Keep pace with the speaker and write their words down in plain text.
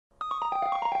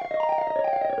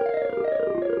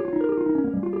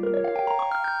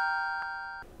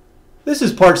This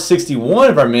is part 61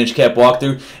 of our Minish Cap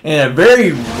walkthrough, and a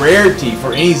very rarity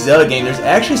for any Zelda game. There's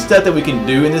actually stuff that we can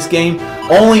do in this game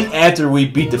only after we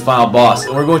beat the final boss,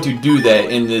 and we're going to do that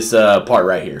in this part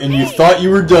right here. And you thought you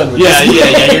were done with this.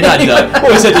 Yeah, you're not done.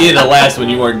 Well, we said at the end of the last one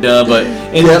you weren't done, but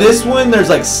in this one there's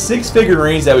like 6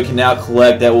 figurines that we can now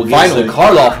collect that will give us the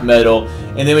Carlov medal,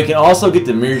 and then we can also get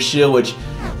the mirror shield, which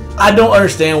I don't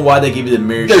understand why they give you the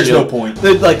mirror shield. There's no point.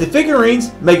 The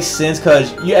figurines make sense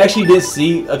because you actually did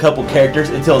see a couple characters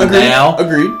until now.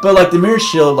 Agreed. But like the mirror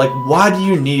shield, like why do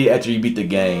you need it after you beat the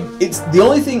game? It's the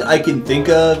only thing I can think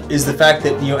of is the fact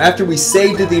that, you know, after we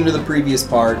saved at the end of the previous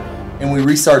part and we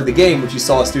restarted the game, which you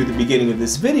saw us do at the beginning of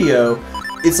this video,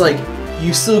 it's like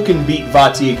you still can beat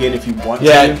Vati again if you want to.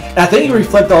 Yeah, I think you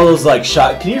reflect all those like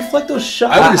shots. Can you reflect those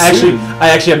shots? I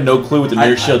actually have no clue what the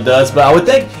mirror shield does, but I would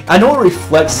think I know it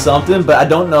reflects something, but I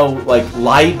don't know like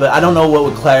light. But I don't know what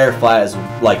would clarify as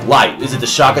like light. Is it the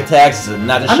shock attacks? Is it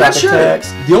not the shock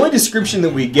attacks? The only description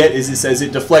that we get is it says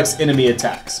it deflects enemy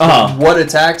attacks. What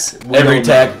attacks? Every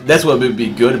attack. That's what would be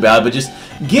good about it. But just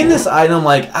getting this item,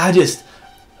 like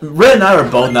Red and I are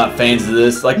both not fans of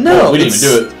this. Like, no, we didn't even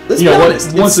do it. Let's be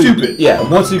honest, it's stupid.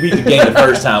 Once we beat the game the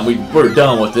first time, we're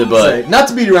done with it. But not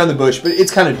to beat around the bush, but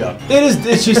it's kind of dumb. It is.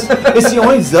 It's just it's the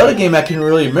only Zelda game I can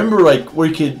really remember like where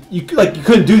you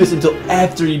couldn't do this until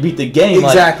after you beat the game.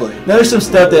 Exactly. Now there's some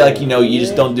stuff that you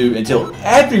just don't do until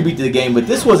after you beat the game, but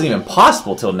this wasn't even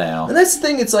possible till now. And that's the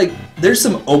thing. It's like there's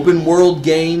some open world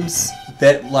games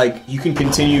that like you can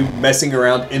continue messing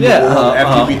around in the world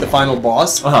after you beat the final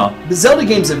boss. The Zelda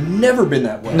games have never been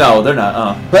that way. No, they're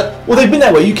not. But they've been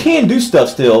that way. You can do stuff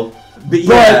still, but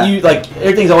you like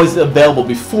everything's always available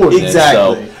before.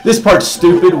 Exactly. Then, so this part's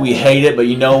stupid. We hate it, but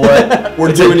you know what?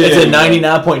 We're doing it. It's a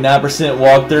 99.9%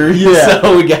 walkthrough. Yeah.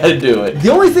 So we got to do it.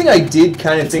 The only thing I did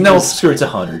kind of think screw it's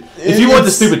 100. If you want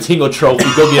the stupid Tingle trophy,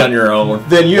 go get on your own.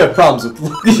 Then you have problems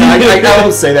with. I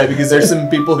won't say that because there's some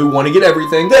people who want to get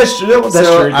everything. That's true. That's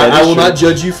true. I will not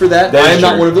judge you for that. I am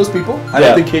not one of those people. I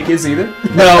don't think Kick is either.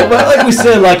 No, but like we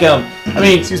said,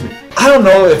 excuse me. I don't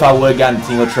know if I would have gotten the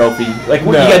Tingle trophy. Like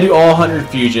you got to do all 100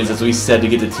 fusions, as we said, to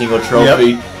get the Tingle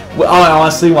trophy. Well,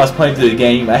 honestly, when I was playing through the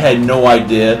game, I had no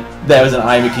idea that was an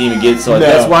item you could even get, so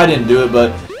that's why I didn't do it.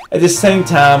 But at the same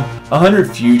time,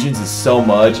 100 fusions is so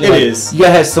much. It is. You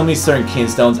gotta have so many certain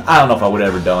kinstones. I don't know if I would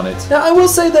have ever done it. Now, I will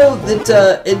say though that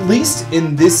at least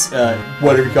in this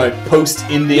whatever you call it,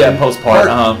 post-ending,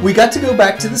 post-part, we got to go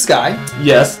back to the sky.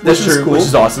 Yes, that's true, which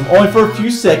is awesome. Only for a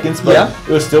few seconds, but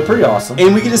it was still pretty awesome.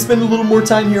 And we get to spend a little more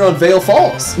time here on Vale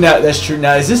Falls. Now that's true.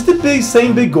 Now is this the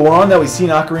same big Goron that we see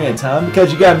in Ocarina of Time?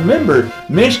 Because you gotta remember,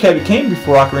 Minish Cap came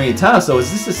before Ocarina of Time, so is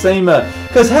this the same?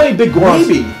 Because how many big Gorons?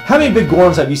 Maybe. How many big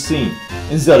Gorons have you seen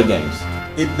in Zelda games?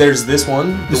 There's this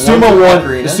one. The Sumo one.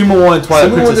 The Sumo one.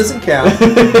 Twilight Sumo one doesn't count.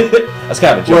 That's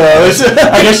kind of a joke.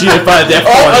 Well, I guess you didn't find that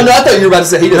funny. No, I thought you were about to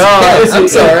say he doesn't count. I'm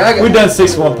sorry. We've done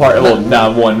 6-1 part. Well,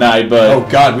 not one night, but oh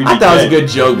god, I thought it was a good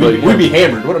joke. We'd be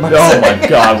hammered. What am I saying? Oh my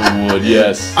god, we would.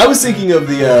 Yes. I was thinking of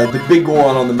the big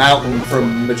Goron on the mountain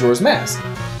from Majora's Mask.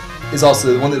 Is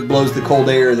also the one that blows the cold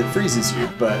air that freezes you,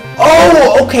 but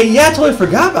okay, I totally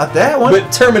forgot about that one. But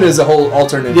Termina is a whole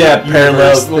alternate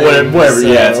parallel, whatever. So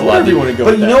it's a lot. You want to go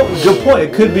but good point.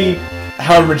 It could be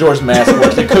however Majora's Mask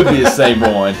works. It could be the same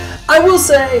one. I will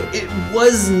say it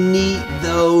was neat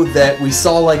though that we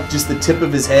saw like just the tip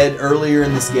of his head earlier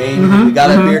in this game. We got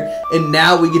up here, and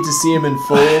now we get to see him in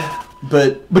full.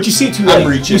 But you see it too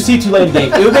late. You see it too late in the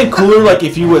game. It would have been cooler like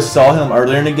if you would have saw him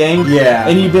earlier in the game. Yeah.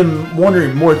 And you've been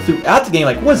wondering more throughout the game,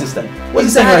 like, what is this thing?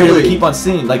 What's this thing right here that we keep on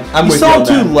seeing? Like, you saw him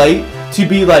too late to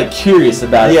be like curious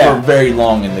about it for very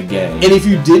long in the game. And if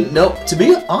you didn't know, to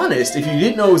be honest, if you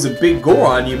didn't know it was a big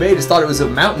Goron, you may have just thought it was a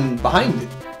mountain behind it.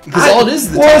 Because all it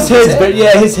is the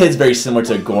his head's very similar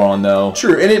to Goron though.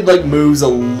 True, and it like moves a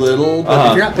little, but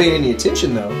if you're not paying any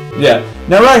attention though. Yeah.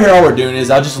 Now right here, all we're doing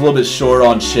is I'm just a little bit short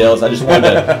on shells. I just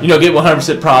wanted to, get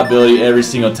 100% probability every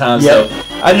single time. So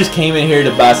I just came in here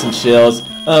to buy some shells.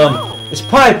 It's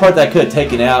probably a part that I could have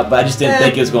taken out, but I just didn't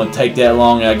think it was going to take that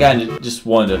long. And I just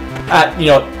wanted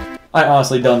to. I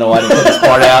honestly don't know why I didn't put this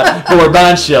part out, but we're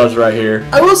buying shells right here.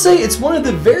 I will say it's one of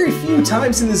the very few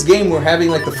times in this game where having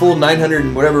like the full 900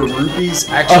 and whatever rupees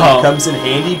actually comes in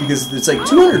handy, because it's like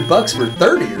 $200 for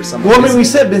 30 or something. Well, I mean,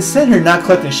 we've been sitting here not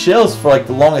collecting shells for like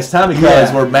the longest time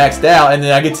because we're maxed out, and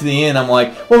then I get to the end, I'm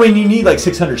like, well, I mean, you need like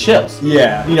 600 shells.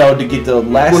 Yeah. To get the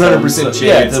last 100% chance.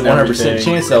 Yeah, the 100%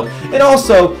 chance. So, and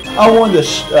also, I wanted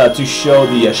to show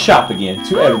the shop again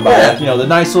to everybody. Yeah. The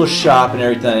nice little shop and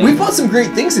everything. We bought some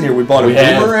great things in here. We bought a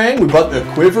boomerang. We bought the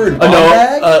quiver and bomb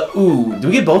bag. Did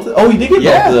we get both? Oh, we did get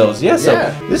both of those. Yeah. So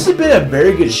this has been a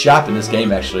very good shop in this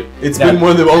game, actually. It's been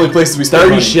one of the only places we spent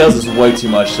 30 shells is way too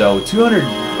much, though. 200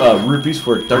 rupees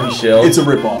for 30 shells. It's a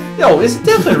ripoff. No, it's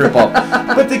definitely a ripoff.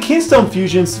 But the Kinstone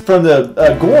fusions from the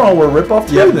Goron were a ripoff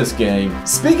too in this game.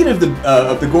 Speaking of the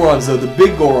Gorons, though, the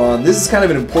big Goron, this is kind of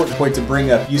an important point to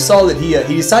bring up. You saw that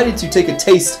he decided to take a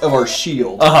taste of our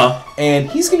shield. And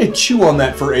he's going to chew on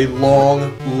that for a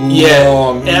long time.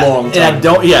 And I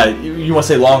don't, you want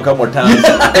to say long a couple more times?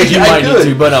 As you might need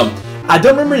to, but I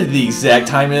don't remember the exact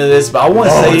timing of this, but I want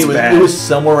to say it was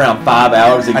somewhere around 5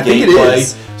 hours of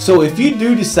gameplay. So if you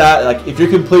do decide, like, if you're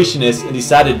completionist and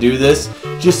decide to do this,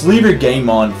 just leave your game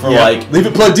on for leave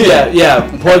it plugged in. Yeah,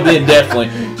 plugged in definitely.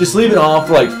 Just leave it on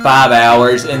for like 5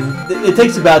 hours, and it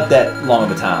takes about that long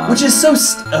of a time. Which is so.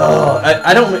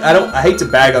 I hate to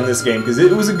bag on this game because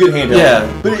it was a good handheld.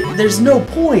 Yeah, but there's no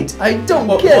point. I don't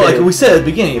get it. Like we said at the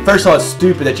beginning, first of all, it's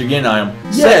stupid that you're getting item.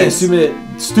 Yes.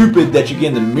 Second, stupid that you're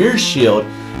getting the mirror shield,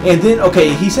 and then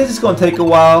he says it's going to take a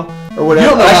while. Or whatever. You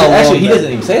don't know actually, he doesn't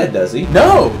even say that, does he?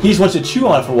 No. He just wants to chew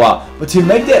on it for a while. But to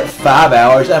make that 5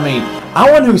 hours, I mean,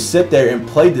 I want to sit there and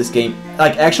played this game,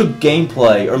 like actual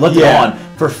gameplay, or left it on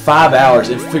for 5 hours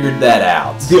and figured that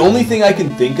out. The only thing I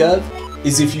can think of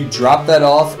is if you drop that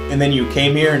off and then you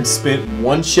came here and spent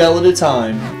one shell at a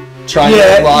time trying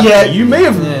to unlock it. You may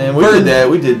have we did that.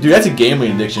 We did. Dude, that's a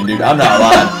gambling addiction, dude. I'm not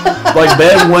lying. Like,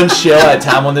 betting one shell at a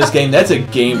time on this game, that's a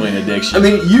gambling addiction. I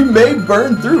mean, you may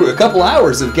burn through a couple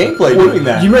hours of gameplay doing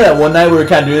that. You remember that one night we were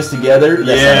kind of doing this together?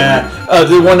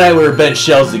 The one night we were betting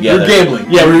shells together. We were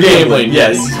gambling. Yeah, we were gambling.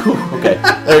 Yes. Okay,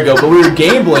 there we go. But we were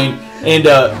gambling, and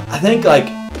I think, like,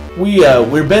 we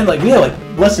were betting, like, we had,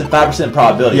 like, less than 5%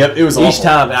 probability. Yep, it was each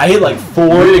time. And I hit, like, 4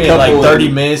 in, like,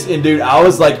 30 minutes, and, dude, I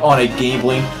was, like, on a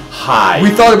gambling high.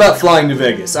 We thought about flying to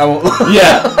Vegas. I won't.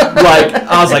 Like,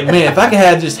 I was like, man, if I could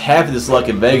have just half of this luck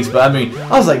in Vegas, but I mean,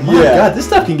 I was like, my God, this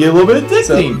stuff can get a little bit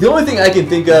addicting. So, the only thing I can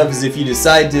think of is if you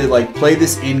decide to, like, play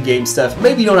this in-game stuff,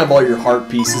 maybe you don't have all your heart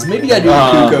pieces, maybe you gotta do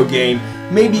the Kuko game,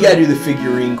 maybe you gotta do the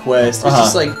figurine quest. It's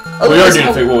just like, we are doing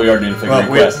the figurine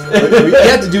quest. We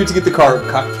have to do it to get the Carlov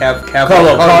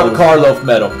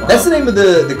medal. That's the name of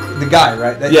the guy,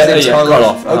 right?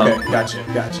 Carlov. Okay, gotcha.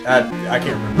 I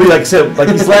can't remember. But like I said, like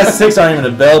these last 6 aren't even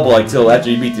available until after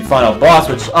you beat the final boss,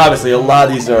 which obviously a lot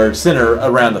of these are centered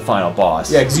around the final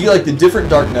boss. Yeah, because you get like the different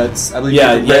dark nuts. I believe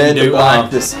the red, the black,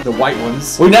 the white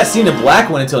ones. We've not seen the black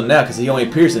one until now because he only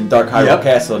appears in Dark Hyrule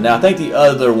Castle. Now I think the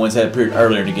other ones had appeared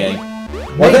earlier in the game.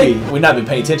 Well, I think we've not been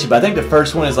paying attention, but I think the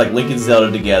first one is like Link and Zelda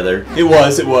together. It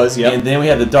was, yeah. And then we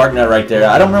have the Dark Knight right there.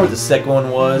 I don't remember what the second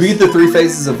one was. We get the 3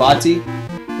 phases of Vati.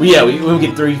 Well, we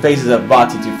get 3 phases of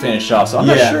Vati to finish off, so I'm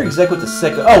not sure exactly what the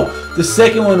second... Oh, the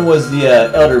second one was the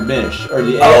Elder Minish, or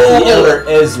the Elder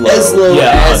Eslo. Eslo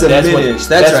as a Minish.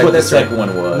 That's right. What the second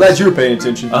one was. Glad you were paying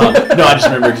attention. No, I just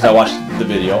remember because I watched the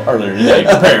video earlier today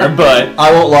comparing, but...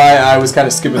 I won't lie, I was kind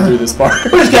of skipping through this part.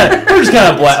 we're just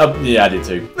kind of yeah, I did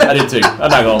too.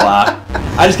 I'm not going to lie.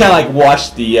 I just kind of like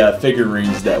watched the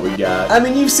figurines that we got. I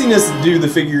mean, you've seen us do the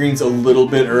figurines a little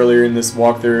bit earlier in this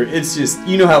walkthrough. It's just,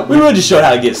 you know how... We really just showed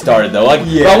how to get started, though. Like,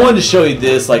 I wanted to show you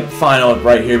this, like, final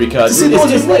right here because it's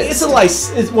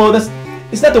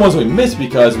not the ones we missed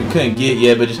because we couldn't get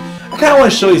yet, but just I kind of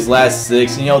want to show you these last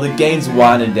 6. And, you know, the game's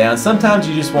winding down. Sometimes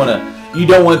you just want to... You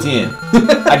don't want to end.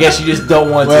 I guess you just don't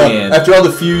want to end. After all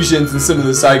the fusions and some of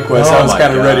the side quests, I was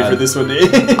kind of ready for this one to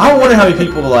end. I wonder how many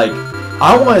people, like...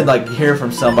 I want to like hear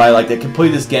from somebody like that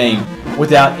completed this game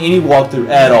without any walkthrough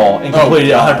at all and completed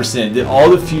it 100%. Did all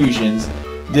the fusions,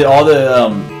 did all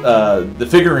the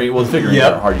figurine. Well, the figurines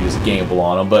are hard to use a gamble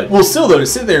on them, but still though to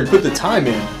sit there and put the time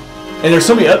in. And there's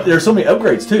so many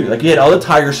upgrades too. Like you had all the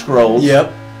Tiger Scrolls.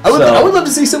 Yep. I would love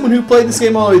to see someone who played this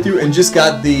game all the way through and just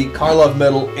got the Carlov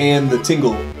medal and the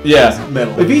Tingle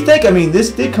medal. If you think, I mean, this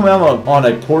did come out on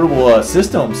a portable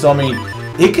system, so I mean.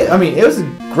 It was a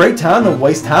great time to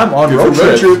waste time on road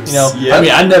trips. You know, I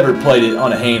mean, I never played it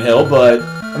on a handheld, but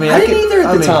I mean, I didn't either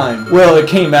at the time. Well, it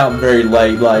came out very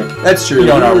late, like that's true. You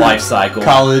know, in our life cycle,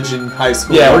 college and high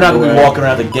school. Yeah, we're not gonna be walking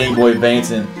around the Game Boy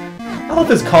Advance, and I don't know if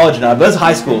it's college or not, but it's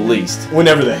high school at least.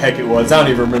 Whenever the heck it was, I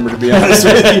don't even remember to be honest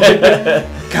with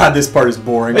you. God, this part is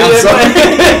boring. I'm sorry.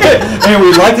 And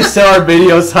we like to sell our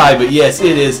videos high, but yes,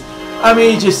 it is. I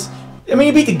mean, I mean,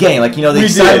 you beat the game, like, you know, the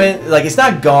excitement, like, it's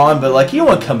not gone, but, like, you don't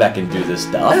want to come back and do this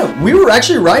stuff. Yeah, we were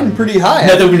actually riding pretty high.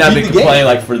 Not that we've not been complaining,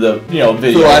 like, for the, you know,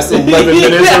 video. For the last 11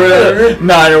 minutes or whatever.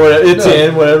 9 or whatever,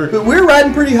 10, whatever. But we were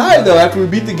riding pretty high, though, after we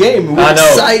beat the game. We were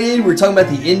excited. We were talking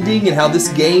about the ending and how this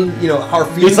game, you know, our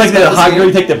feelings. It's like the hot girl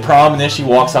you take to prom and then she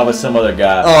walks off with some other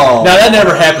guy. Oh. Now, that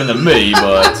never happened to me,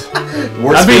 but...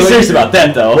 I'm being serious about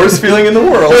that, though. Worst feeling in the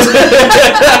world.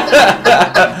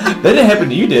 That didn't happen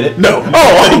to you, did it? No.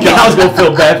 Oh, okay. I was going to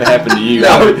feel bad if it happened to you.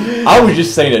 No. I was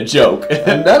just saying a joke.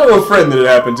 And I know a friend that it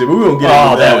happened to, but we won't get into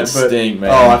that. Oh, that would stink, man.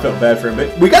 Oh, I felt bad for him.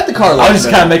 But we got the Carlov. I was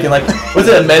just kind of making, like, was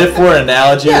it a metaphor, an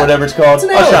analogy, or whatever it's called? It's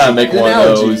an I was analogy. trying to make one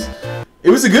of those. It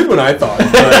was a good one, I thought.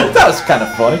 That was kind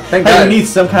of funny. Thank God. We need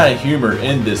some kind of humor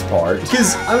in this part.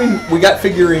 Because, I mean, we got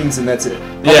figurines and that's it.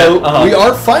 Yeah. Although we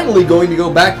are finally going to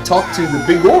go back talk to the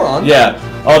big Goron. Yeah.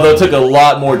 Although it took a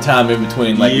lot more time in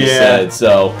between, like you said,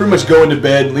 so... Pretty much going to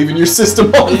bed and leaving your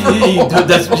system on.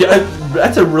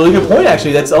 That's a really good point,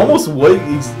 actually. That's almost what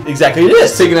exactly it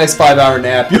is. Just take a nice 5-hour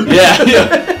nap. Yeah.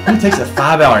 Who takes a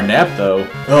 5-hour nap, though?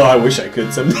 Oh, I wish I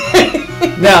could someday.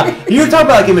 Now, you were talking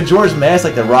about, like, in Majora's Mask,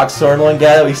 like the rock swordsman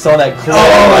guy that we saw in that clip. Oh,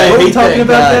 I hate you talking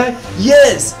about that?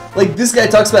 Yes! Like, this guy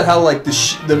talks about how, like, the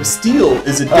steel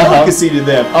is a delicacy to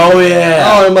them. Oh, yeah.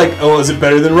 Oh, I'm like, oh, is it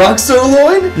better than rock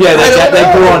sirloin? Yeah,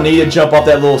 that girl on needed to jump off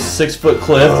that little 6-foot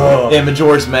cliff in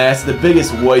Majora's Mask. The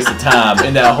biggest waste of time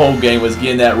in that whole game was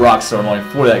getting that rock sirloin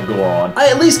for that Goron. I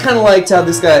at least kind of liked how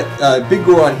this guy, Big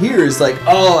Goron here, is like,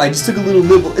 oh, I just took a little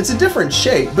nibble. It's a different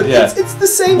shape, but it's the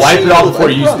same shape. Wipe it off before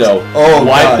you use, though. Oh,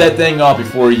 Wipe that thing off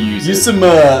before you use it. Use some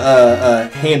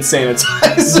hand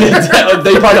sanitizer.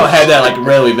 They probably don't have that, like,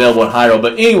 readily available in Hyrule,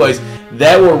 but anyways,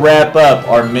 that will wrap up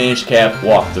our Minish Cap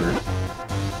walkthrough.